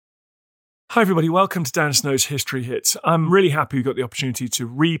Hi everybody, welcome to Dan Snow's History Hits. I'm really happy we got the opportunity to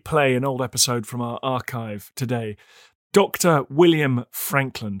replay an old episode from our archive today. Dr. William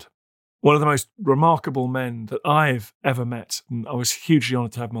Frankland, one of the most remarkable men that I've ever met, and I was hugely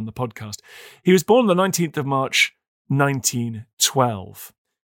honoured to have him on the podcast. He was born on the 19th of March, 1912.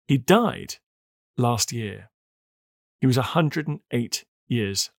 He died last year. He was 108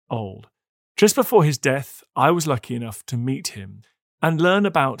 years old. Just before his death, I was lucky enough to meet him and learn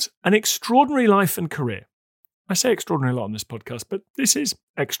about an extraordinary life and career. I say extraordinary a lot on this podcast, but this is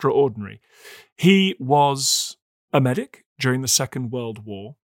extraordinary. He was a medic during the Second World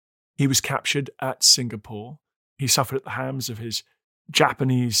War. He was captured at Singapore. He suffered at the hands of his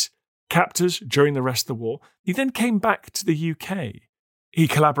Japanese captors during the rest of the war. He then came back to the UK. He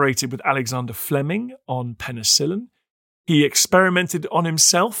collaborated with Alexander Fleming on penicillin. He experimented on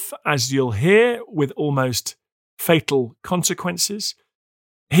himself, as you'll hear, with almost fatal consequences.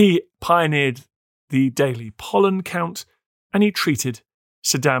 He pioneered the daily pollen count, and he treated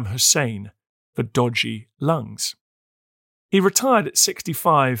Saddam Hussein for dodgy lungs. He retired at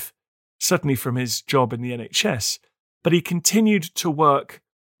 65, certainly from his job in the NHS, but he continued to work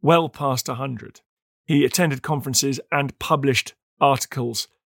well past 100. He attended conferences and published articles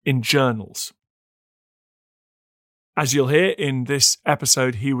in journals. As you'll hear in this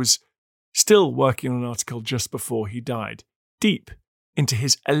episode, he was still working on an article just before he died, deep into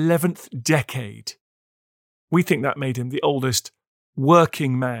his 11th decade. We think that made him the oldest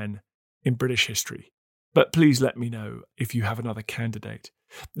working man in British history. But please let me know if you have another candidate.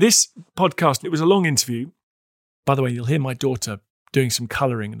 This podcast, it was a long interview. By the way, you'll hear my daughter doing some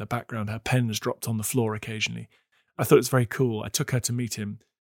colouring in the background. Her pen has dropped on the floor occasionally. I thought it was very cool. I took her to meet him.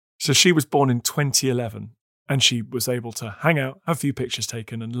 So she was born in 2011. And she was able to hang out, have a few pictures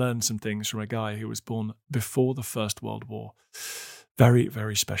taken, and learn some things from a guy who was born before the First World War. Very,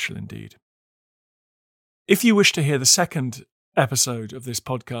 very special indeed. If you wish to hear the second episode of this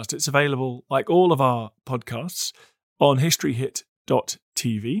podcast, it's available, like all of our podcasts, on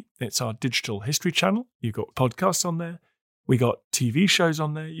historyhit.tv. It's our digital history channel. You've got podcasts on there. We got TV shows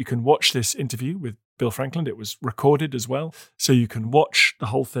on there. You can watch this interview with Bill Frankland. It was recorded as well. So you can watch the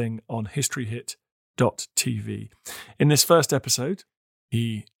whole thing on historyhit.tv. In this first episode,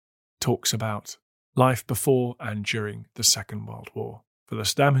 he talks about life before and during the Second World War. For the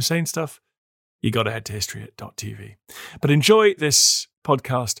Saddam Hussein stuff, you got to head to historyhit.tv. But enjoy this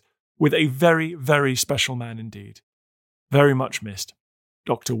podcast with a very, very special man indeed. Very much missed,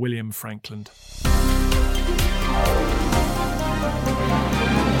 Dr. William Frankland.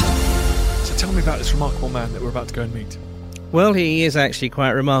 So tell me about this remarkable man that we're about to go and meet. Well, he is actually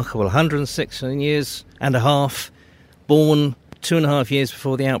quite remarkable. 106 years and a half, born 2.5 years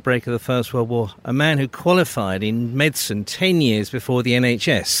before the outbreak of the First World War. A man who qualified in medicine 10 years before the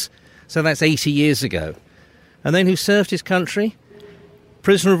NHS. So that's 80 years ago. And then who served his country,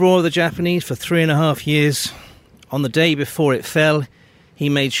 prisoner of war of the Japanese for 3.5 years. On the day before it fell, he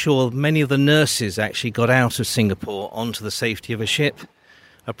made sure many of the nurses actually got out of Singapore onto the safety of a ship.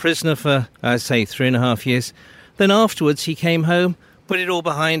 A prisoner for, I'd say, 3.5 years. Then afterwards, he came home, put it all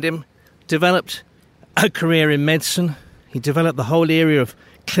behind him, developed a career in medicine. He developed the whole area of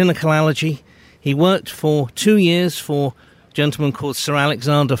clinical allergy. He worked for 2 years for a gentleman called Sir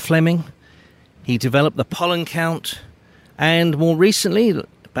Alexander Fleming. He developed the pollen count. And more recently,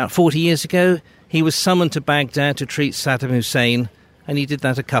 about 40 years ago, he was summoned to Baghdad to treat Saddam Hussein. And he did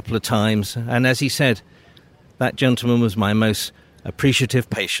that a couple of times. And as he said, that gentleman was my most appreciative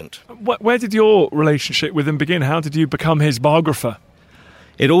patient. Where did your relationship with him begin? How did you become his biographer?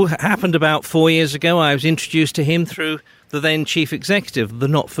 It all happened about 4 years ago. I was introduced to him through the then chief executive of the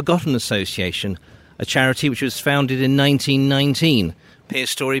Not Forgotten Association, a charity which was founded in 1919. Piers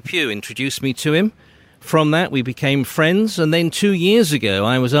Story Pugh introduced me to him. From that, we became friends. And then 2 years ago,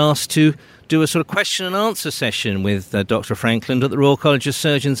 I was asked to do a sort of question and answer session with Dr. Frankland at the Royal College of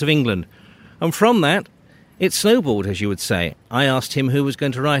Surgeons of England. And from that, it snowballed, as you would say. I asked him who was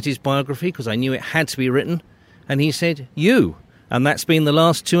going to write his biography because I knew it had to be written. And he said, you. And that's been the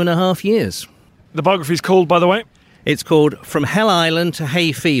last 2.5 years. The biography's called, by the way? It's called From Hell Island to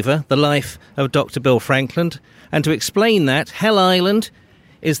Hay Fever, The Life of Dr. Bill Frankland. And to explain that, Hell Island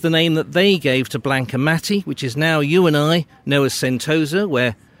is the name that they gave to Blanca which is now you and I know as Sentosa,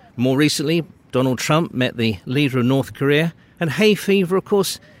 where more recently Donald Trump met the leader of North Korea. And hay fever, of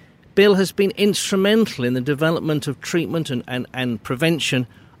course, Bill has been instrumental in the development of treatment and prevention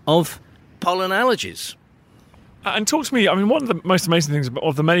of pollen allergies. And talk to me, I mean, one of the most amazing things,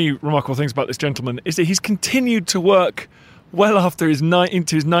 of the many remarkable things about this gentleman, is that he's continued to work well after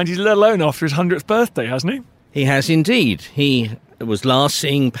into his 90s, let alone after his 100th birthday, hasn't he? He has indeed. He was last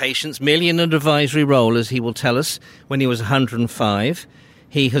seeing patients, merely in an advisory role, as he will tell us, when he was 105.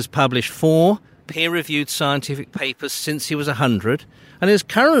 He has published 4 peer-reviewed scientific papers since he was 100, and is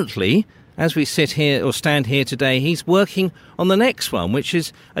currently, as we sit here or stand here today, he's working on the next one, which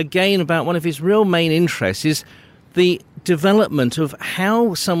is, again, about one of his real main interests, is the development of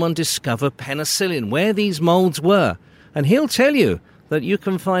how someone discovered penicillin, where these molds were. And he'll tell you that you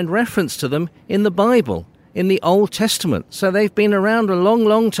can find reference to them in the Bible, in the Old Testament. So they've been around a long,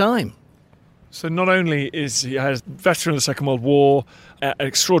 long time. So not only is he a veteran of the Second World War, an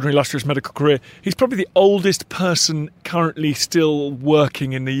extraordinarily illustrious medical career, he's probably the oldest person currently still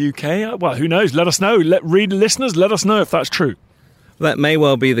working in the UK. Well, who knows? Let us know. Listeners, let us know if that's true. That may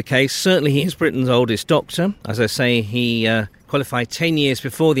well be the case. Certainly he is Britain's oldest doctor. As I say, he qualified 10 years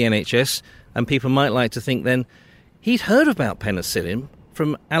before the NHS, and people might like to think then he'd heard about penicillin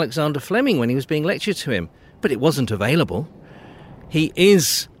from Alexander Fleming when he was being lectured to him, but it wasn't available. He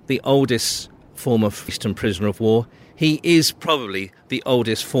is the oldest former Eastern prisoner of war. He is probably the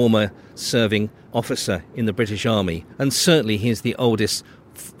oldest former serving officer in the British Army, and certainly he is the oldest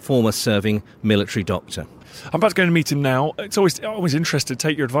former serving military doctor. I'm about to go and meet him now. It's always interested to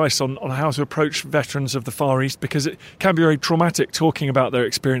take your advice on how to approach veterans of the Far East, because it can be very traumatic talking about their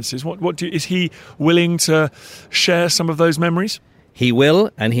experiences. Is he willing to share some of those memories? He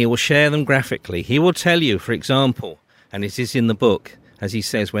will, and he will share them graphically. He will tell you, for example, and it is in the book, as he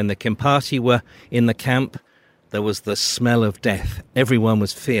says, when the Kempati were in the camp, there was the smell of death. Everyone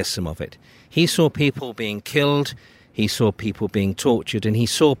was fearsome of it. He saw people being killed, he saw people being tortured, and he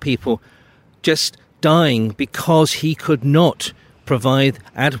saw people just dying because he could not provide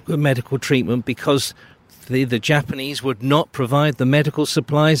adequate medical treatment, because the Japanese would not provide the medical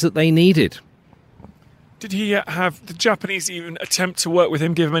supplies that they needed. Did he have the Japanese even attempt to work with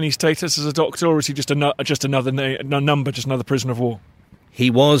him, give him any status as a doctor, or is he just another prisoner of war? He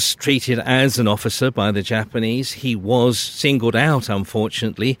was treated as an officer by the Japanese. He was singled out,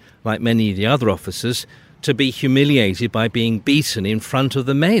 unfortunately, like many of the other officers, to be humiliated by being beaten in front of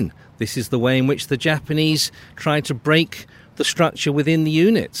the men. This is the way in which the Japanese tried to break the structure within the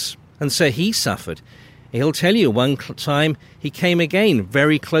units. And so he suffered. He'll tell you one time he came again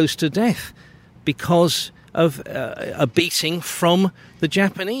very close to death because of a beating from the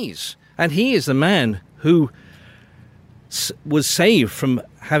Japanese. And he is the man who was saved from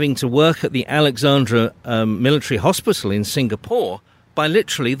having to work at the Alexandra Military Hospital in Singapore by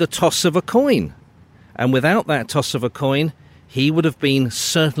literally the toss of a coin. And without that toss of a coin, he would have been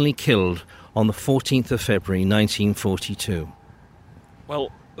certainly killed on the 14th of February 1942.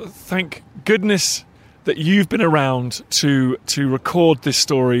 Well, thank goodness that you've been around to record this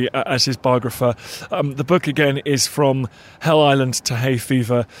story as his biographer. The book, again, is From Hell Island to Hay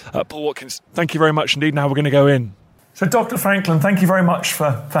Fever. Paul Watkins, thank you very much indeed. Now we're going to go in. So, Dr. Frankland, thank you very much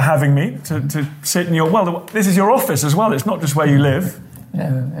for having me to sit in your... Well, this is your office as well. It's not just where you live. Yeah,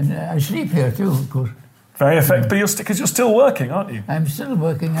 and I sleep here too, of course. Very effective. But because you're still working, aren't you? I'm still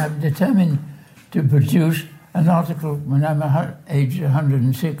working. I'm determined to produce an article when I'm age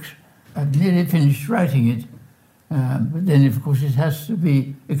 106. I've nearly finished writing it, but then, of course, it has to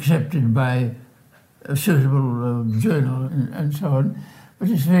be accepted by a suitable journal and so on. But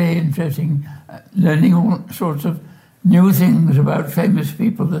it's very interesting learning all sorts of new things about famous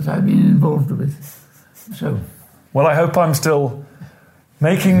people that I've been involved with. So, well, I hope I'm still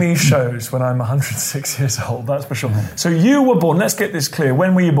making these shows when I'm 106 years old, that's for sure. So you were born, let's get this clear,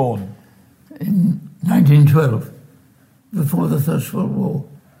 when were you born? In 1912, before the First World War.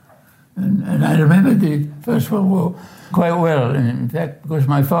 And I remember the First World War quite well, and in fact, because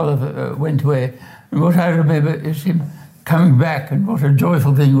my father went away, and what I remember is him coming back, and what a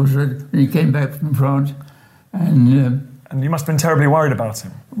joyful thing was when he came back from France. And you must have been terribly worried about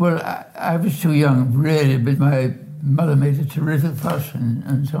him. Well, I was too young, really, but my mother made a terrific fuss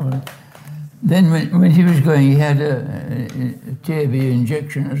and so on. Then when he was going, he had a TB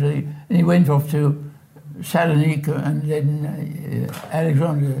injection, and he went off to Salonika and then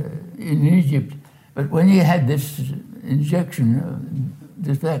Alexandria in Egypt. But when he had this injection,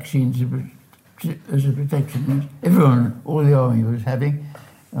 this vaccine as a protection, everyone, all the army was having,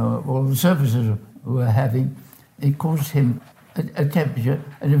 all the services were having, it caused him a temperature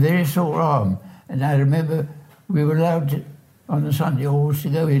and a very sore arm. And I remember we were allowed to, on a Sunday always to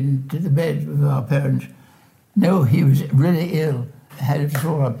go into the bed with our parents. No, he was really ill, had a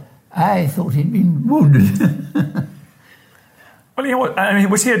sore arm. I thought he'd been wounded. Well, you know what? I mean,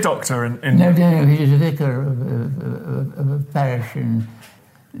 was he a doctor? No, he was a vicar of a parish.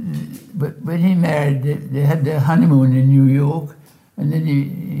 But when he married, they had their honeymoon in New York, And then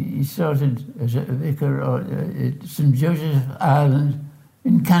he started as a vicar at St. Joseph's Island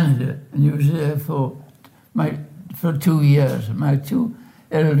in Canada, and he was there for 2 years. My two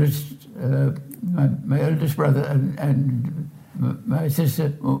eldest, my eldest brother and my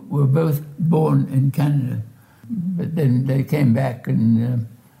sister were both born in Canada, but then they came back and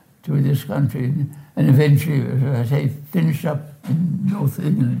to this country, and eventually, as I say, finished up in North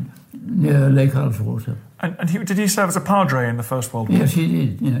England near Lake Halswater. And did he serve as a padre in the First World War? Yes, he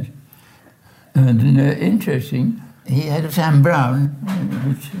did. Yes, and interesting. He had a Sam Brown,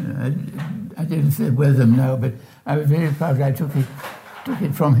 which I didn't wear them now, but I was very proud. I took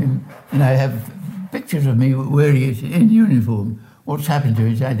it from him, and I have pictures of me wearing it in uniform. What's happened to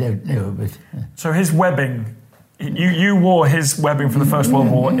it, I don't know. But so his webbing, you wore his webbing from the First World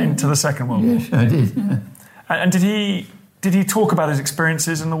War into the Second World War. Yes, I did. Yeah. And did he talk about his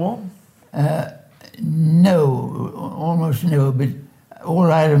experiences in the war? No, almost no. But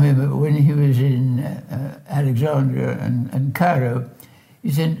all I remember when he was in Alexandria and Cairo,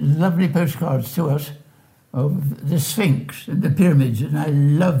 he sent lovely postcards to us of the Sphinx and the pyramids, and I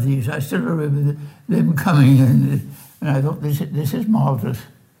love these. I still remember them coming, and I thought, this is marvellous.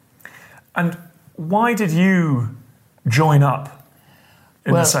 And why did you join up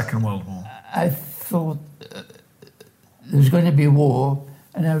in the Second World War? I thought there's going to be war,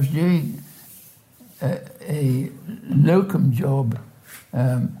 and I was doing a locum job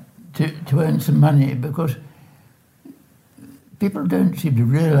to earn some money, because people don't seem to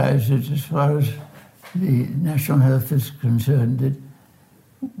realise that as far as the National Health is concerned, that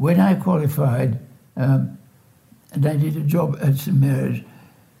when I qualified and I did a job at St Mary's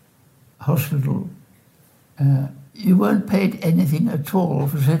Hospital, you weren't paid anything at all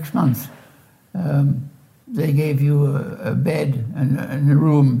for 6 months. They gave you a bed and a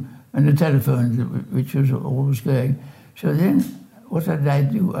room and a telephone, which was always going. So then what did I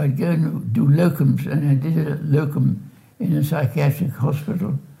do? I'd go and do locums, and I did a locum in a psychiatric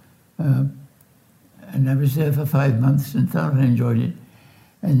hospital. And I was there for 5 months and thoroughly enjoyed it.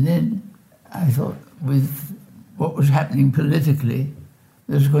 And then I thought, with what was happening politically,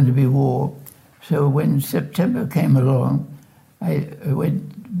 there's going to be war. So when September came along, I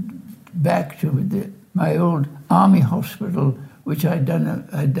went back to my old army hospital, which I'd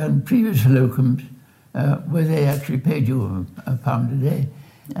done previous locums, where they actually paid you £1 a day.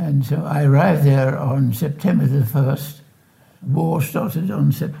 And so I arrived there on September the 1st. War started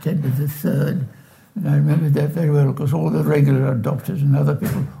on September the 3rd. And I remember that very well, because all the regular doctors and other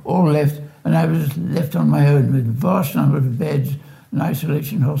people all left, and I was left on my own with a vast number of beds, an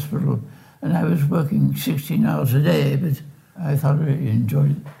isolation hospital, and I was working 16 hours a day, but I thoroughly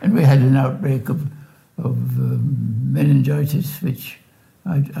enjoyed it. And we had an outbreak of meningitis, which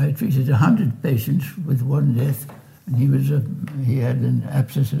I treated 100 patients with one death, and he had an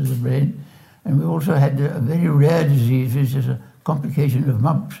abscess of the brain. And we also had a very rare disease, which is a complication of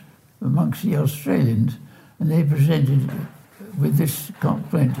mumps amongst the Australians, and they presented with this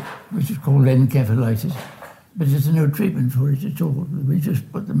complaint, which is called encephalitis, but there's no treatment for it at all. We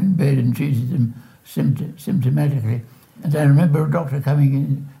just put them in bed and treated them symptomatically. And I remember a doctor coming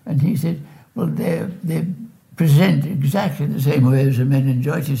in, and he said, well, they present exactly the same way as a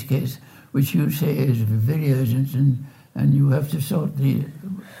meningitis case, which you say is very urgent, and you have to sort the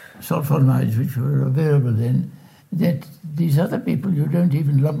sulfonides, which were available then, that these other people, you don't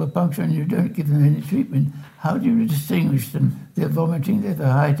even lumbar puncture and you don't give them any treatment. How do you distinguish them? They're vomiting, they have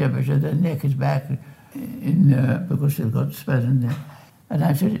a high temperature, their neck is back because they've got spasm there. And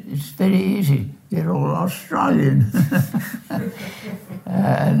I said, it's very easy. They're all Australian.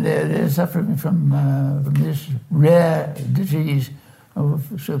 And they're suffering from this rare disease of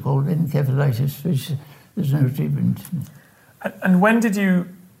so-called encephalitis, which there's no treatment. And when did you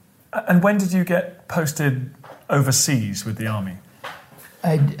get posted overseas with the army?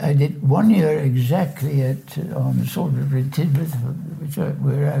 I did 1 year exactly on Salisbury in Tidmouth,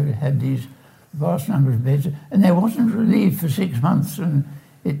 where I had these vast number of beds, and I wasn't relieved for 6 months, and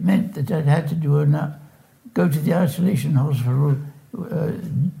it meant that I'd had to go to the isolation hospital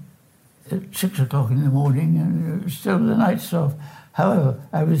at 6 o'clock in the morning, and it was still the night staff. However,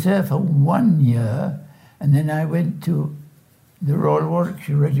 I was there for 1 year, and then I went to the Royal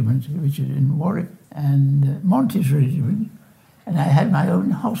Warwickshire Regiment, which is in Warwick, and Monty's Regiment, and I had my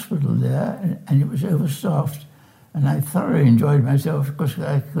own hospital there, and it was overstaffed, and I thoroughly enjoyed myself because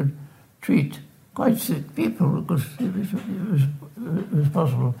I could treat quite sick people because it was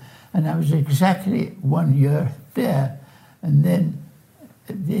possible. And I was exactly 1 year there, and then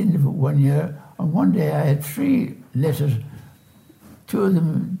at the end of 1 year, on one day I had 3 letters two of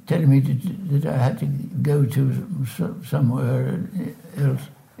them telling me that I had to go to somewhere else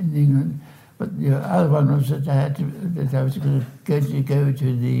in England, but the other one was that I was going to go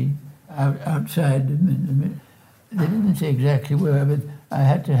to the outside. They didn't say exactly where, but I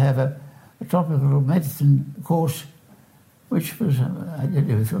had to have a tropical medicine course, which was, I don't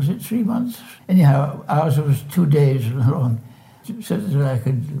know, was it 3 months? Anyhow, ours was 2 days long, so that I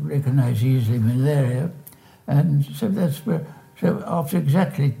could recognise easily malaria. And so that's where, so after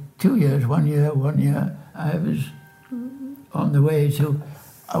exactly 2 years, 1 year, I was on the way to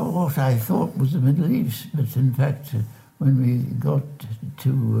what I thought was the Middle East. But in fact, when we got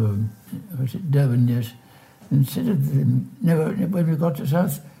to, was it Durban, yes, instead of, when we got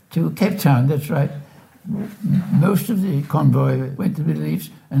to Cape Town, that's right, most of the convoy went to the Middle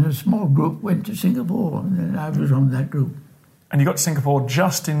East and a small group went to Singapore, and I was on that group. And you got to Singapore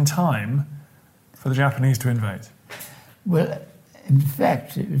just in time for the Japanese to invade? Well, in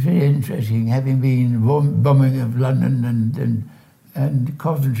fact, it was very interesting, having been bombing of London and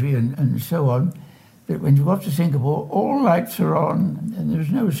Coventry and so on, that when you got to Singapore, all lights are on and there was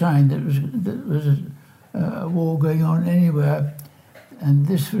no sign that there was a war going on anywhere. And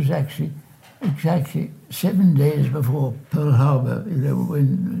this was actually exactly 7 days before Pearl Harbor,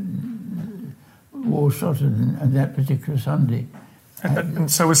 when war started on that particular Sunday. And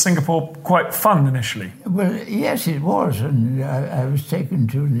so was Singapore quite fun initially? Well, yes, it was. And I was taken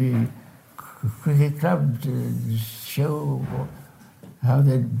to the cricket club to show how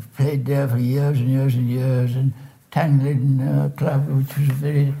they'd played there for years and years and years, and Tanglin Club, which was a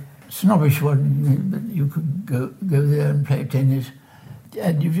very snobbish one, but you could go there and play tennis,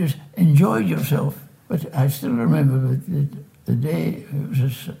 and you just enjoyed yourself. But I still remember that the day, it was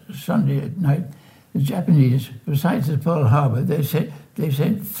a Sunday at night, the Japanese, besides the Pearl Harbor, they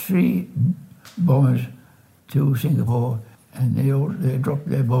sent 3 bombers to Singapore, and they dropped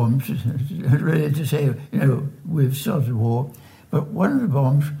their bombs, ready to say, we've started war. But one of the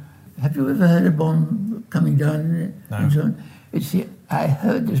bombs, have you ever heard a bomb coming down? No. And so on? I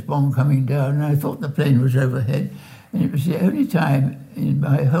heard this bomb coming down, and I thought the plane was overhead, and it was the only time in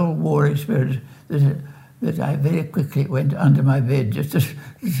my whole war experience that I very quickly went under my bed, just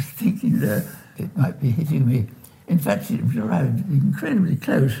thinking that it might be hitting me. In fact, it was arrived incredibly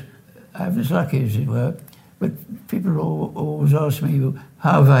close. I was lucky, as it were, but people always ask me,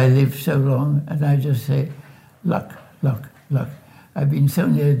 how have I lived so long? And I just say, luck, luck, luck. I've been so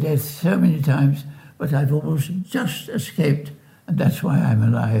near death so many times, but I've almost just escaped, and that's why I'm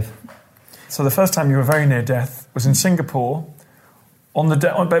alive. So the first time you were very near death was in Singapore,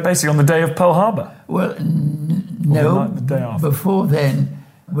 basically on the day of Pearl Harbor? Well, no, the day after. Before then,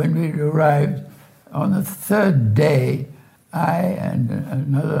 when we arrived, on the 3rd day, I and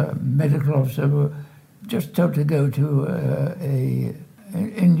another medical officer were just told to go to an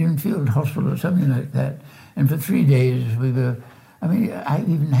Indian Field Hospital or something like that. And for 3 days I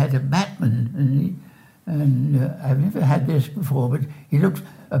even had a batman, and I've never had this before, but he looked,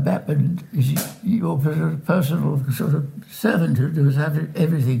 a batman is your personal sort of servant who does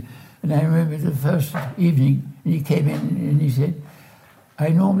everything. And I remember the first evening, he came in and he said, I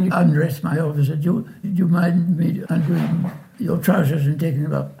normally undress my officer. Do you mind me undoing your trousers and taking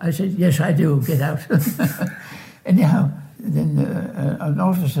them up? I said, yes, I do. Get out. Anyhow, then an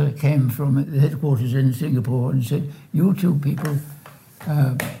officer came from the headquarters in Singapore and said, you 2 people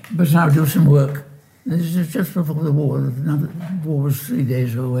must now do some work. This is just before the war. The war was 3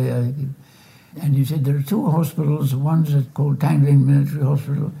 days away, I think. And he said, there are 2 hospitals. One's called Tanglin Military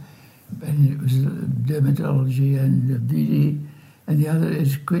Hospital, and it was dermatology and BD. And the other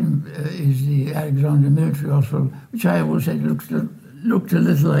is the Alexandra Military Hospital, which I always said looked a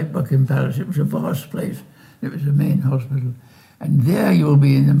little like Buckingham Palace. It was a vast place. It was the main hospital. And there you'll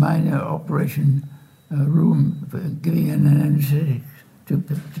be in the minor operation room for giving an anaesthetic to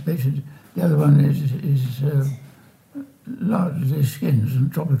patients. The other one is largely skins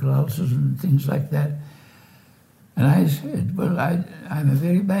and tropical ulcers and things like that. And I said, well, I'm a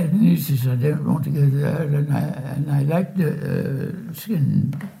very bad anaesthetist. I don't want to go there, and I like the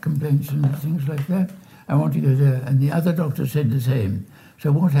skin complaints and things like that. I want to go there. And the other doctor said the same.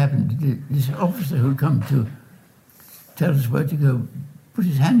 So what happened? This officer who'd come to tell us where to go put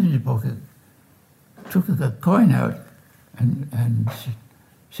his hand in his pocket, took a coin out, and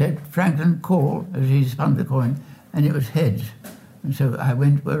said, Frankland, call, as he spun the coin, and it was heads. And so I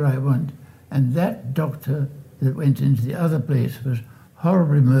went where I went, and that doctor that went into the other place was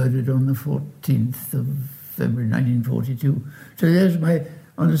horribly murdered on the 14th of February 1942. So there's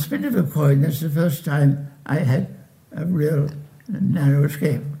on the spin of a coin, that's the first time I had a real narrow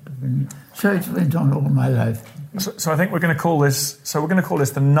escape. And so it went on all my life. So I think we're going to call this. So we're going to call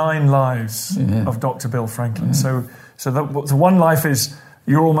this the 9 lives of Dr. Bill Franklin. Yeah. So the one life is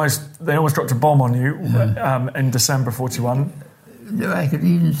they almost dropped a bomb on you in December 41. I could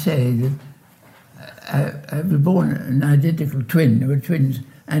even say that I was born an identical twin. They were twins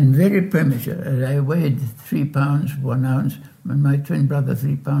and very premature. I weighed 3 pounds 1 ounce, and my twin brother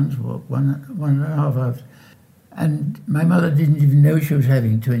 3 pounds 1.5 ounces. And my mother didn't even know she was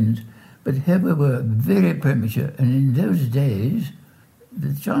having twins. But here we were, very premature, and in those days,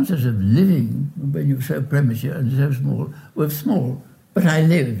 the chances of living when you were so premature and so small were small. But I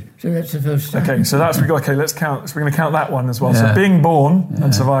lived, so that's the first time. Okay, so let's count. So we're going to count that one as well. Yeah. So being born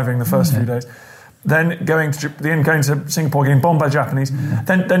and surviving the first few days, then going to Singapore, getting bombed by the Japanese.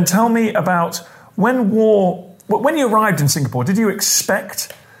 Then tell me about when you arrived in Singapore. Did you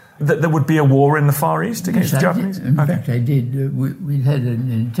expect that there would be a war in the Far East against the Japanese? In fact, I did. We had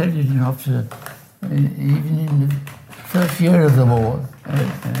an intelligence officer, even in the first year of the war,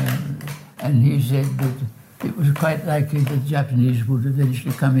 and he said that it was quite likely that the Japanese would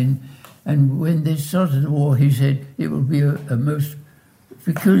eventually come in. And when they started the war, he said it would be a most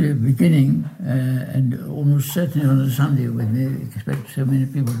peculiar beginning, and almost certainly on a Sunday when they expect so many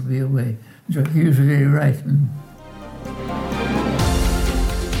people to be away. So he was very right.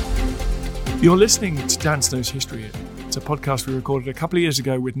 You're listening to Dan Snow's History Hit. It's a podcast we recorded a couple of years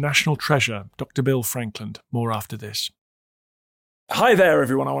ago with national treasure, Dr. Bill Frankland. More after this. Hi there,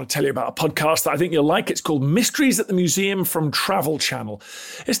 everyone. I want to tell you about a podcast that I think you'll like. It's called Mysteries at the Museum from Travel Channel.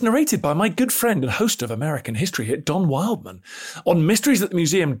 It's narrated by my good friend and host of American History Hit, Don Wildman. On Mysteries at the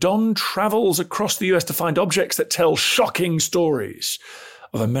Museum, Don travels across the US to find objects that tell shocking stories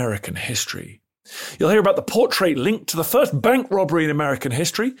of American history. You'll hear about the portrait linked to the first bank robbery in American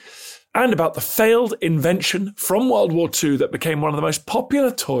history, and about the failed invention from World War II that became one of the most popular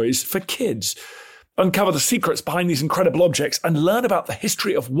toys for kids. Uncover the secrets behind these incredible objects and learn about the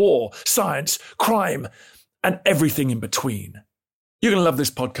history of war, science, crime, and everything in between. You're going to love this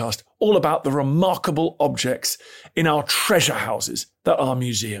podcast, all about the remarkable objects in our treasure houses that are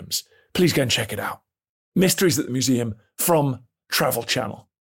museums. Please go and check it out. Mysteries at the Museum from Travel Channel.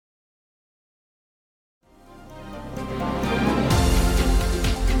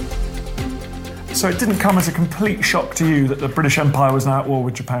 So it didn't come as a complete shock to you that the British Empire was now at war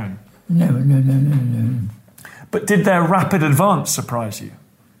with Japan? No. But did their rapid advance surprise you?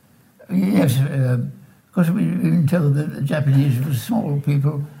 Yes, because we even told that the Japanese were small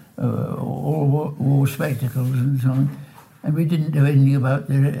people, all wore spectacles and so on, and we didn't know anything about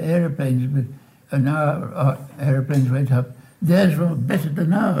their aeroplanes, and our aeroplanes went up. Theirs were better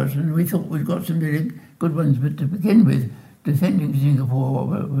than ours, and we thought we'd got some very good ones, but to begin with, defending Singapore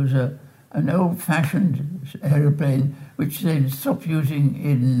was an old-fashioned aeroplane which they'd stopped using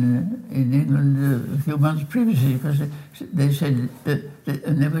in England a few months previously because they said that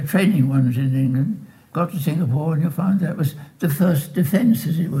and they were training ones in England. Got to Singapore and you found that was the first defence,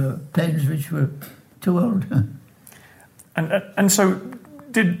 as it were, planes which were too old. And so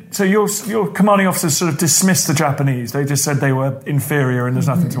your commanding officers sort of dismissed the Japanese. They just said they were inferior and there's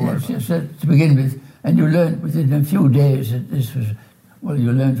nothing to worry about. Yes, to begin with. And you learned within a few days that this was. Well,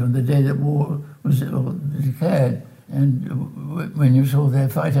 you learned from the day that war was declared, and when you saw their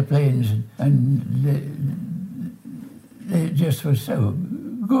fighter planes, and they just were so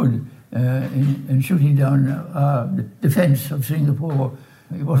good in shooting down our defence of Singapore.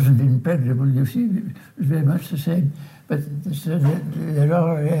 It wasn't impregnable, you see, it was very much the same. But so the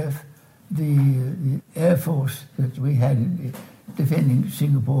RAF, the Air Force that we had defending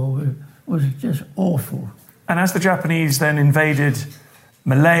Singapore was just awful. And as the Japanese then invaded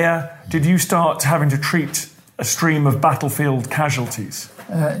Malaya, did you start having to treat a stream of battlefield casualties?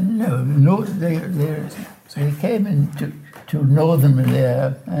 No. They came into northern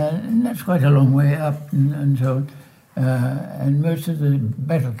Malaya, and that's quite a long way up, and so on. And most of the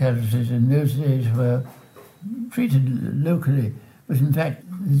battle casualties in those days were treated locally. But in fact,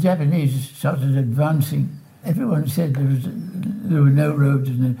 the Japanese started advancing. Everyone said there were no roads,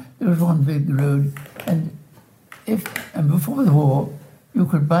 and there was one big road. And before the war, you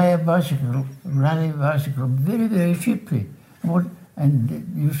could buy a bicycle, rally bicycle, very, very cheaply. And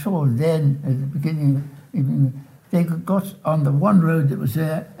you saw then, at the beginning, they got on the one road that was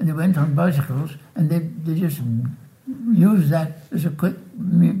there, and they went on bicycles, and they just used that as a quick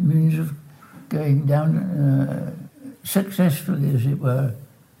means of going down successfully, as it were.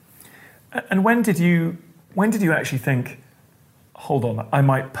 And when did you actually think, hold on, I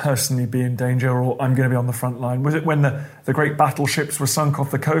might personally be in danger, or I'm going to be on the front line? Was it when the great battleships were sunk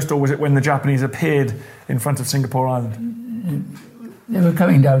off the coast, or was it when the Japanese appeared in front of Singapore Island? they were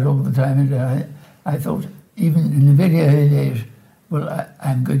coming down all the time, and I thought, even in the very early days, well,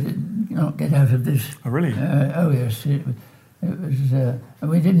 I'm going to not get out of this. Oh, really? Oh, yes. It was, and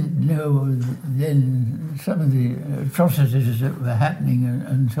we didn't know then some of the atrocities that were happening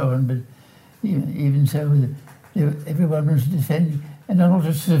and so on, but even so, everyone was defending, and a lot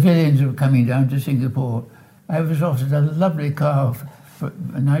of civilians were coming down to Singapore. I was offered a lovely car for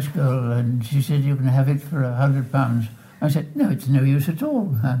a nice girl, and she said, you can have it for £100. I said, no, it's no use at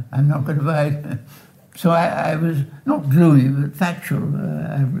all. I'm not going to buy it. So I was not gloomy, but factual.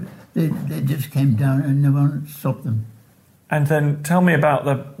 They just came down and no one stopped them. And then tell me about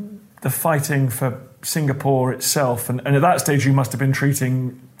the fighting for Singapore itself. And at that stage, you must have been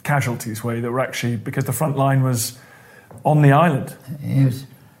treating casualties that were actually, because the front line was on the island. Yes.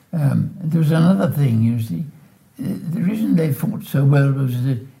 There was another thing, you see. The reason they fought so well was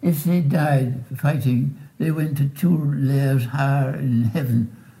that if they died fighting, they went to 2 layers higher in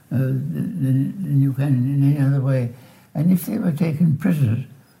heaven than you can in any other way. And if they were taken prisoners,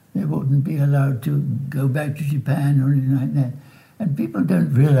 they wouldn't be allowed to go back to Japan or anything like that. And people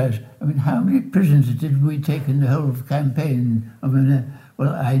don't realize, how many prisoners did we take in the whole campaign?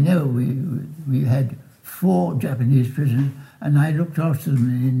 Well, I know we had 4 Japanese prisoners, and I looked after them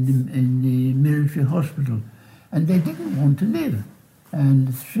in the military hospital. And they didn't want to live.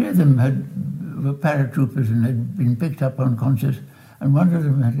 And 3 of them were paratroopers and had been picked up unconscious. And one of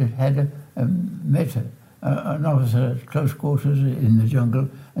them had met an officer at close quarters in the jungle,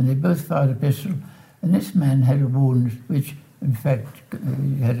 and they both fired a pistol. And this man had a wound which, in fact,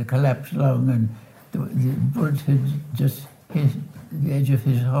 he had a collapsed lung, and the bullet had just hit the edge of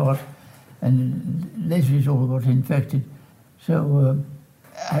his heart, and later it all got infected. So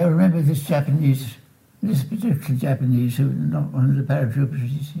I remember this particular Japanese, who was not one of the paratroopers,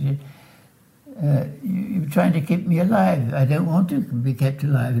 he said, you're trying to keep me alive. I don't want to be kept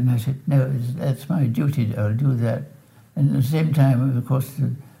alive. And I said, no, that's my duty. I'll do that. And at the same time, of course,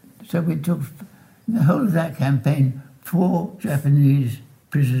 so we took the whole of that campaign 4 Japanese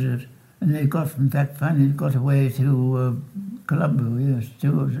prisoners, and they finally got away to Colombo, yes,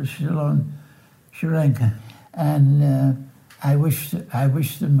 to Ceylon, Sri Lanka. And I wished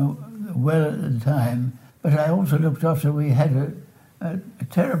them well at the time, but I also looked after, we had a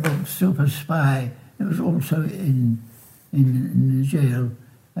terrible super spy that was also in the jail,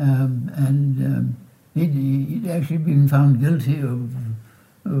 and he'd actually been found guilty of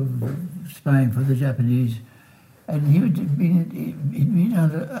spying for the Japanese, and he'd been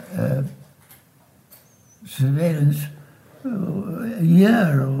under surveillance a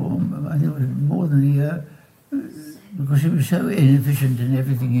year, or I think it was more than a year, because he was so inefficient in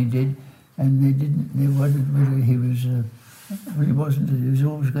everything he did, and they wondered whether he was. Well, he wasn't. He was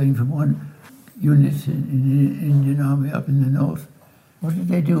always going from one unit in the Indian Army up in the north. What did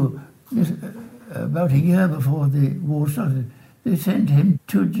they do? About a year before the war started, they sent him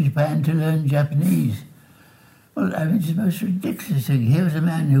to Japan to learn Japanese. Well, it's the most ridiculous thing. Here was a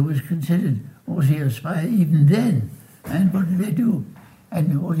man who was considered, was he a spy even then? And what did they do?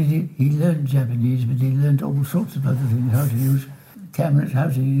 And what did he learned Japanese, but he learned all sorts of other things, how to use cameras, how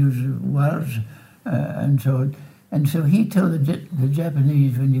to use wires, and so on. And so he told the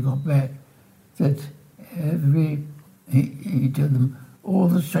Japanese when he got back that he told them all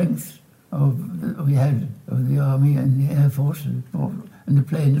the strength we had of the army and the air force and the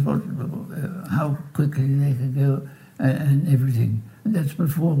planes, how quickly they could go and everything. And that's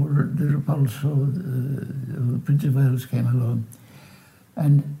before the repulse or the Prince of Wales came along.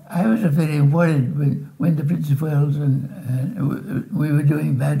 And I was very worried when the Prince of Wales and we were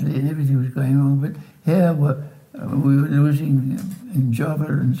doing badly and everything was going wrong. But here we were losing in Java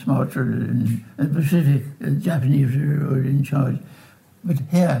and Sumatra and the Pacific. The Japanese were in charge. But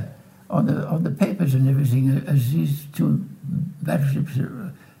here, on the papers and everything, as these 2 battleships,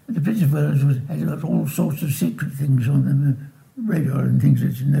 the Prince of Wales had got all sorts of secret things on them, radar and things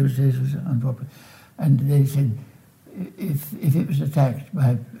which in those days was unpopular. And they said if it was attacked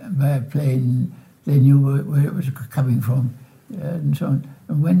by a plane, they knew where it was coming from, and so on.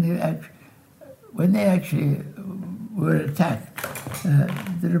 And when they actually were attacked,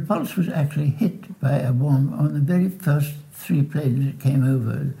 the repulse was actually hit by a bomb on the very first 3 planes that came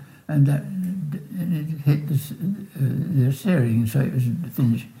over, and it hit the steering, so it was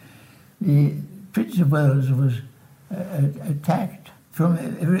finished. The Prince of Wales was attacked from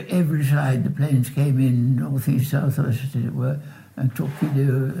every side. The planes came in, northeast, southwest, as it were, and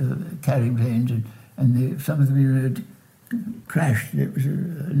torpedo carrying planes, and some of them crashed. It was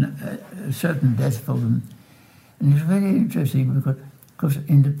a certain death for them. And it's very interesting because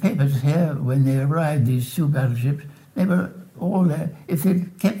in the papers here, when they arrived, these 2 battleships, they were all there. If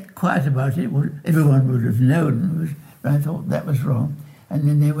they'd kept quiet about it, everyone would have known. But I thought that was wrong. And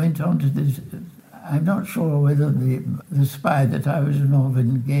then they went on to this. I'm not sure whether the spy that I was involved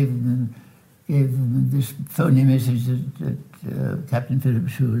in gave them this phony message that Captain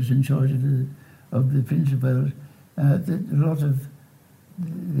Phillips, who was in charge of the Prince of Wales, that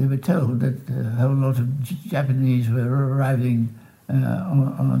they were told that a whole lot of Japanese were arriving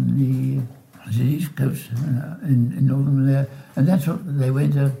on the East Coast in northern Malaya, and that's what they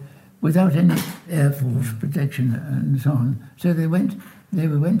went without any Air Force protection and so on. So they went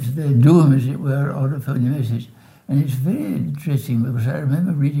to their doom, as it were, on a phony message. And it's very interesting because I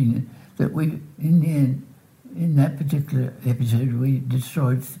remember reading it, that we, in the end, in that particular episode, we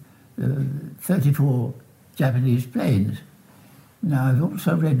destroyed 34 Japanese planes. Now, I've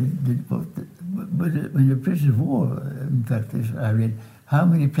also read when the prisoner of war, in fact, I read, how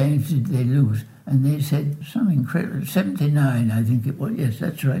many planes did they lose? And they said something incredible, 79, I think it was. Yes,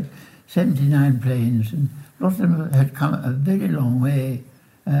 that's right, 79 planes. And a lot of them had come a very long way,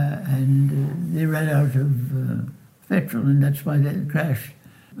 and they ran out of petrol, and that's why they crashed.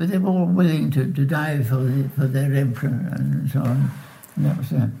 But they were all willing to die for their emperor and so on. And that was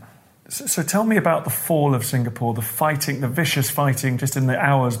that. So tell me about the fall of Singapore, the fighting, the vicious fighting just in the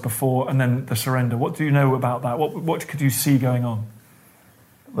hours before and then the surrender. What do you know about that? What could you see going on?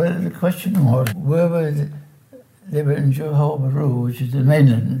 Well, the question was, they were in Johor Bahru, which is the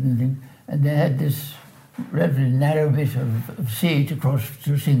mainland, and they had this relatively narrow bit of sea to cross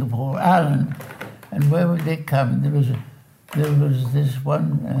to Singapore Island. And where would they come? There was this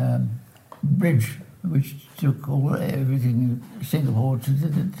one bridge which took everything Singapore to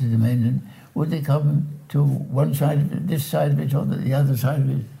the mainland. Would they come to one side of it, this side of it, or the other side of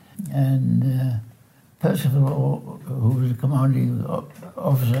it? And Percival, who was the commanding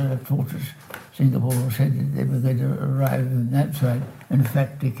officer at Fortress Singapore, said that they were going to arrive on that side. In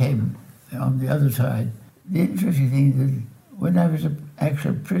fact, they came on the other side. The interesting thing is that when I was an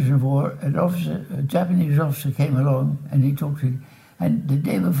actual prisoner of war, a Japanese officer came along and he talked to me. And the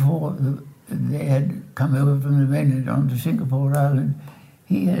day before they had come over from the mainland onto Singapore Island,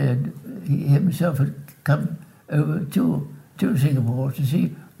 he himself had come over to Singapore to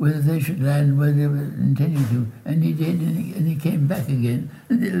see whether they should land where they were intending to. And he did, and he came back again.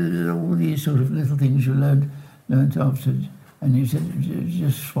 And all these sort of little things you learned afterwards. And he said,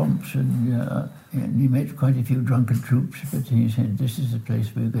 just swamps, and he met quite a few drunken troops, but he said, this is the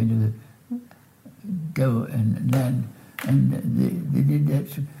place we're going to go and land. And they did that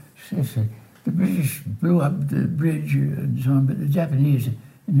successfully. The British blew up the bridge and so on, but the Japanese,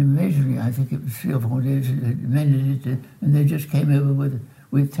 and amazingly, I think it was 3 or 4 days, they mended it, and they just came over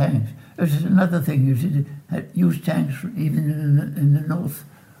with tanks. This is another thing, you see, they used tanks even in the north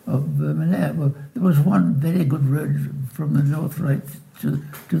of Malaya. Well, there was one very good road from the north right to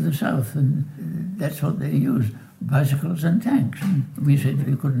the south, and that's what they used, bicycles and tanks. And we said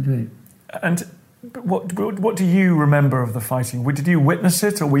we couldn't do it. And what do you remember of the fighting? Did you witness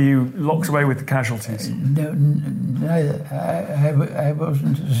it, or were you locked away with the casualties? No, neither. I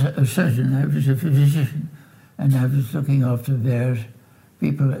wasn't a surgeon, I was a physician, and I was looking after various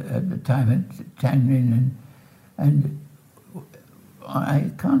people at the time at Tanglin, and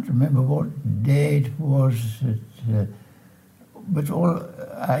I can't remember what day it was, but all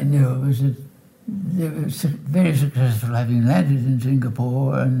I know was that they were very successful, having landed in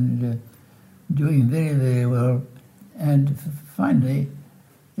Singapore and doing very, very well. And finally,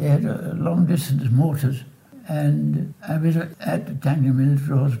 they had long-distance mortars, and I was at the Tanglin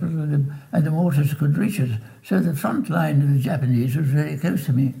Military Hospital, and the mortars could reach us. So the front line of the Japanese was very close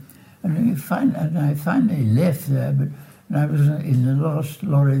to me. And I finally left there, but I was in the last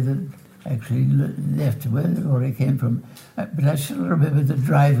lorry that actually left where the lorry came from. But I still remember the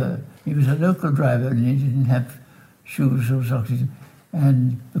driver. He was a local driver, and he didn't have shoes or socks.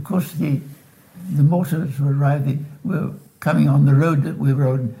 And because the mortars were were coming on the road that we were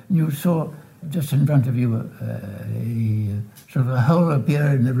on, you saw just in front of you a sort of a hole appear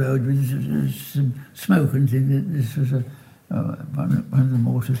in the road with some smoke and things. This was one of the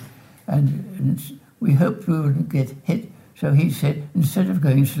mortars. And we hoped we wouldn't get hit. So he said, instead of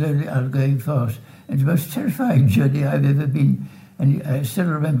going slowly, I was going fast. And it's the most terrifying journey I've ever been. And I still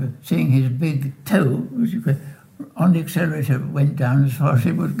remember seeing his big toe, on the accelerator, went down as far as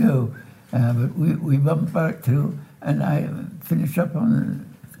it would go. But we bumped back through, and I finished up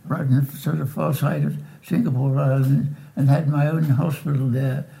right on the sort of far side of Singapore Island, and had my own hospital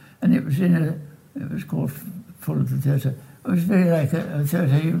there. And it was it was called Fullerton Theatre. It was very like a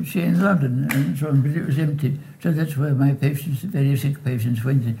theatre you would see in London and so on, but it was empty. So that's where my patients, the very sick patients,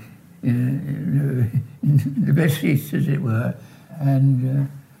 went in the best seats, as it were, and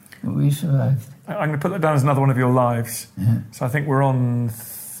we survived. I'm going to put that down as another one of your lives. Yeah. So I think we're on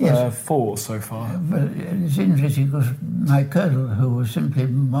 4 so far. But it's interesting because my colonel, who was simply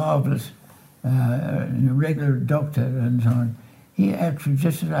marvellous, a regular doctor and so on, he actually,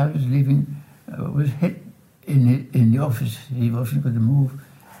 just as I was leaving, was hit in the office. He wasn't going to move.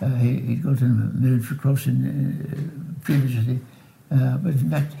 He'd got a military crossing previously, but in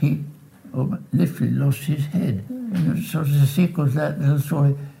fact he literally lost his head. And it was sort of the sequel to that little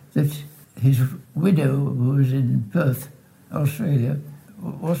story that his widow, who was in Perth, Australia,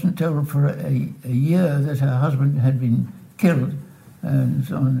 wasn't told for a year that her husband had been killed, and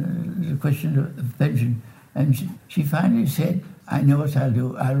so on. It was a question of pension. And she finally said, I know what I'll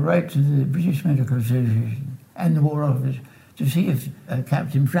do. I'll write to the British Medical Association and the War Office to see if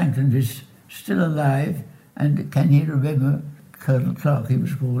Captain Frankland is still alive and can he remember Colonel Clark, he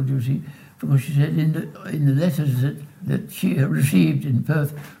was called, you see, because she said in the letters that she had received in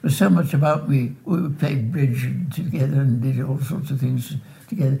Perth was so much about me. We played bridge together and did all sorts of things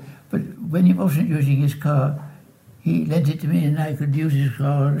together. But when he wasn't using his car, he lent it to me and I could use his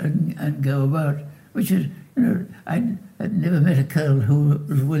car and go about, which is, I had never met a colonel who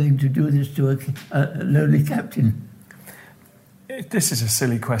was willing to do this to a lowly captain. This is a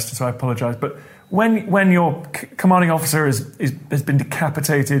silly question, so I apologise, but when your commanding officer has been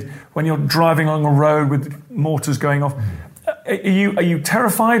decapitated, when you're driving along a road with mortars going off, are you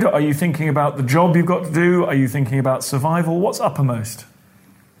terrified? Are you thinking about the job you've got to do? Are you thinking about survival? What's uppermost?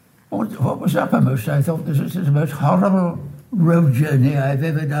 What was uppermost? I thought this was the most horrible road journey I've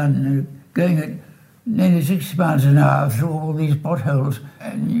ever done, going at nearly 60 miles an hour through all these potholes,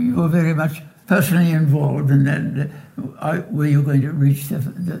 and you were very much personally involved, and then were you going to reach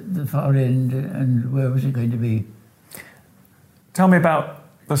the far end, and where was it going to be? Tell me about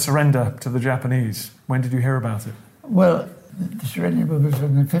the surrender to the Japanese. When did you hear about it? Well, the surrender was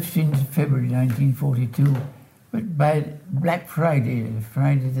on the 15th of February 1942, but by Black Friday,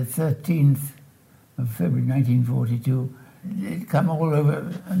 Friday the 13th of February 1942, they'd come all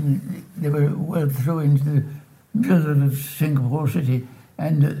over, and they were well through into the middle of Singapore City,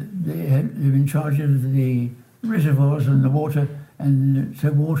 and they were in charge of the reservoirs and the water, and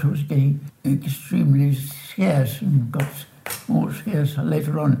so water was getting extremely scarce and got more scarce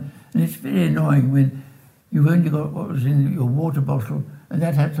later on. And it's very annoying when you've only got what was in your water bottle, and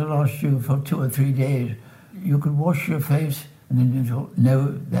that had to last you for 2 or 3 days. You could wash your face, and then you thought,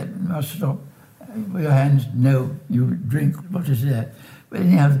 no, that must stop. With your hands, no, you drink what is there. But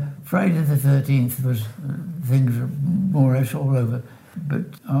anyhow, Friday the 13th was, things were more or less all over. But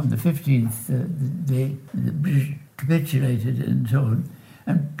on the 15th, the British capitulated and so on.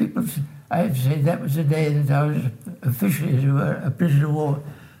 And people, I have to say, that was the day that I was officially, as it were, a prisoner of war.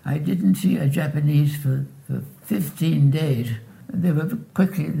 I didn't see a Japanese for 15 days. They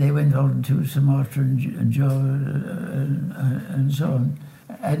went on to Sumatra and Java and so on.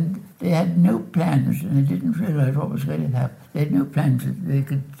 And they had no plans, and they didn't realise what was going to happen. They had no plans that they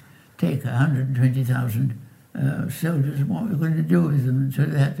could take 120,000 soldiers and what we were going to do with them, and so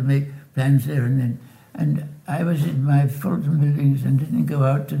they had to make plans there and then. And I was in my Fulton buildings and didn't go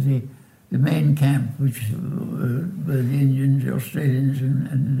out to the main camp, which where the Indians, the Australians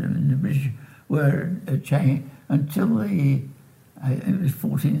and the British were at Changi, until it was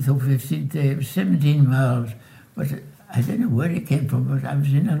 14th or 15th day. It was 17 miles, but I don't know where it came from, but I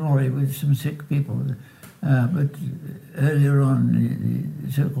was in a lorry with some sick people. But earlier on,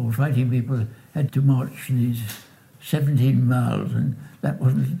 the so-called fighting people had to march these 17 miles, and that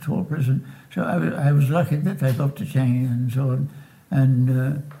wasn't at all pleasant. So I was lucky that I got to Changi and so on,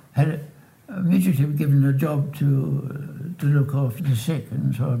 and had immediately given a job to look after the sick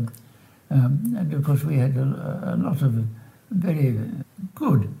and so on. And of course we had a lot of very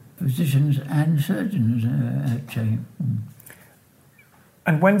good physicians and surgeons at Changi.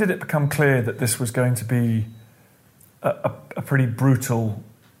 And when did it become clear that this was going to be a pretty brutal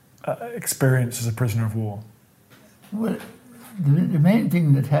experience as a prisoner of war? Well, the main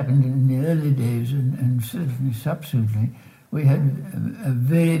thing that happened in the early days, and certainly subsequently, we had a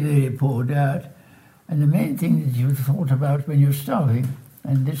very, very poor diet. And the main thing that you thought about when you're starving,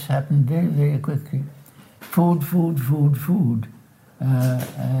 and this happened very, very quickly, food,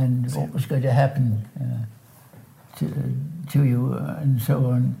 and what was going to happen to you and so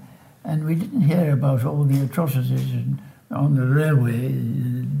on. And we didn't hear about all the atrocities on the railway,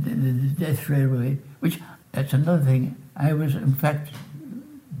 the death railway, which, that's another thing. I was, in fact,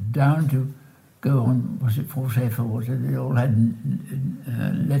 down to go on, was it Force F or what? They all had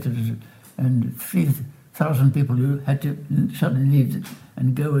letters, and 1,000 people who had to suddenly leave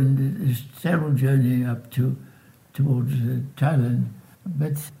and go in this terrible journey up towards Thailand.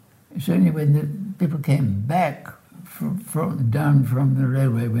 But it's only when the people came back down from the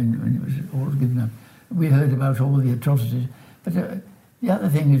railway when it was all given up, we heard about all the atrocities. But the other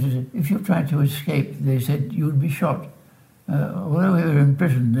thing is that if you tried to escape, they said you would be shot. Although we were in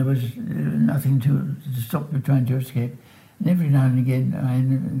prison, there was nothing to stop you trying to escape. And every now and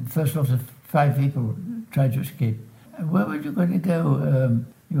again, first lot of 5 people tried to escape. Where were you going to go?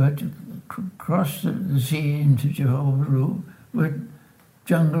 You had to cross the sea into Johor Bahru with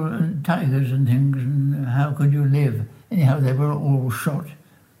jungle and tigers and things, and how could you live? Anyhow, they were all shot.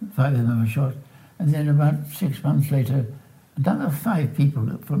 5 of them were shot. And then about 6 months later, another 5 people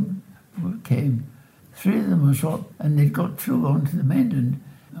came. 3 of them were shot, and they got through onto the mainland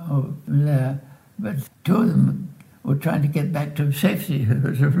of Malaya. But 2 of them were trying to get back to safety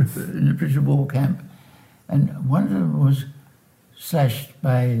in a prisoner of war camp. And one of them was slashed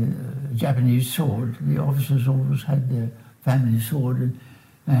by a Japanese sword. The officers always had their family sword,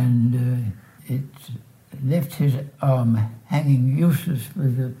 and it left his arm hanging useless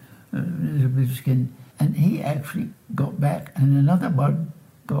with a little bit of skin. And he actually got back, and another one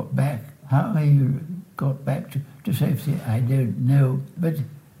got back. How he got back to safety, I don't know. But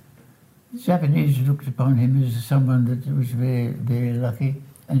the Japanese looked upon him as someone that was very, very lucky,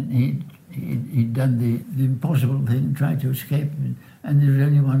 and he'd done the impossible thing, tried to escape, and there was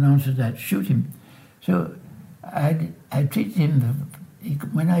only one answer to that: shoot him. So I treated him.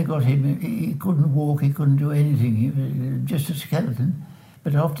 When I got him, he couldn't walk, he couldn't do anything. He was just a skeleton.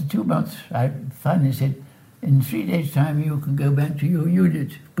 But after 2 months, I finally said, in 3 days' time, you can go back to your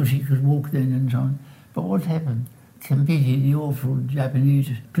unit, because he could walk then and so on. But what happened? Competed the awful Japanese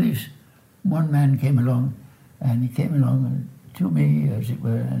police. One man came along, and he came along to me, as it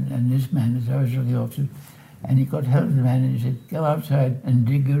were, and this man, as I was looking after, and he got hold of the man and he said, go outside and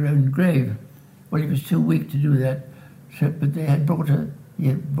dig your own grave. Well, he was too weak to do that, but they had he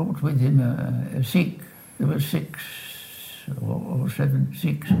had brought with him a Sikh. There were 6 or 7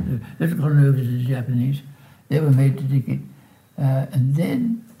 Sikhs that had gone over to the Japanese. They were made to dig it. And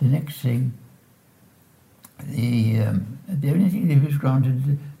then the next thing, the only thing that was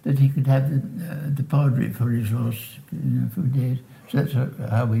granted that he could have the padre for his last few days. So that's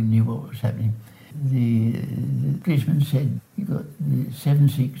how we knew what was happening. The policeman said, he got the 7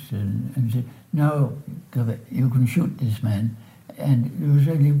 Sikhs and said, no, you can shoot this man. And there was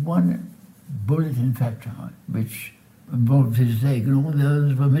only one bullet, in fact, which involved his leg, and all the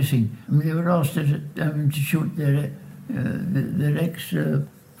others were missing. I mean, they were asked to shoot their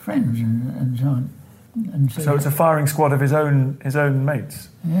ex-friends and so on. And so it's a firing squad of his own mates.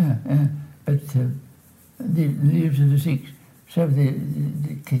 Yeah. But the leaders of the Sikhs. So the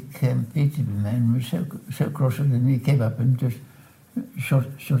competed man was so cross with him, he came up and just shot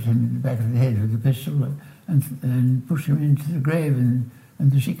him in the back of the head with a pistol and pushed him into the grave, and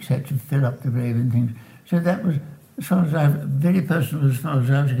the Sikhs had to fill up the grave and things. So that was, as far as very personal as far as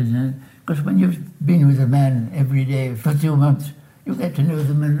I was concerned, because when you've been with a man every day for 2 months, you get to know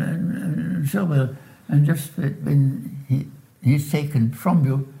them and so well. And just when he's taken from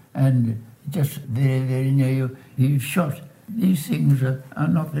you and just very, very near you, he's shot. These things are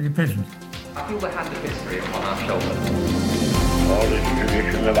not very pleasant. I feel the hand of history upon our shoulders. All this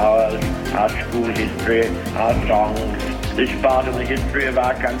tradition of ours, our school history, our songs, this part of the history of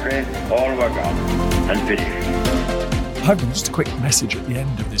our country, all were gone and finished. I've got just a quick message at the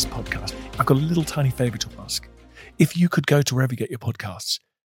end of this podcast. I've got a little tiny favour to ask. If you could go to wherever you get your podcasts,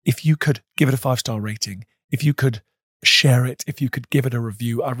 if you could give it a 5-star rating, if you could share it, if you could give it a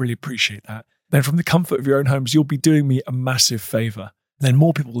review, I'd really appreciate that. Then from the comfort of your own homes, you'll be doing me a massive favour. Then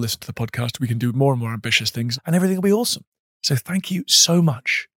more people will listen to the podcast, we can do more and more ambitious things, and everything will be awesome. So thank you so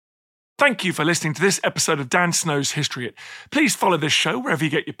much. Thank you for listening to this episode of Dan Snow's History Hit. Please follow this show wherever you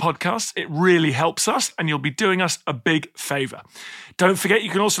get your podcasts. It really helps us, and you'll be doing us a big favour. Don't forget, you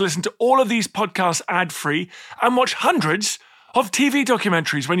can also listen to all of these podcasts ad-free and watch hundreds of TV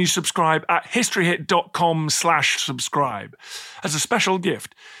documentaries when you subscribe at historyhit.com/subscribe. As a special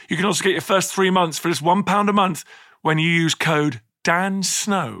gift, you can also get your first 3 months for just £1 a month when you use code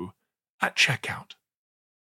DANSNOW at checkout.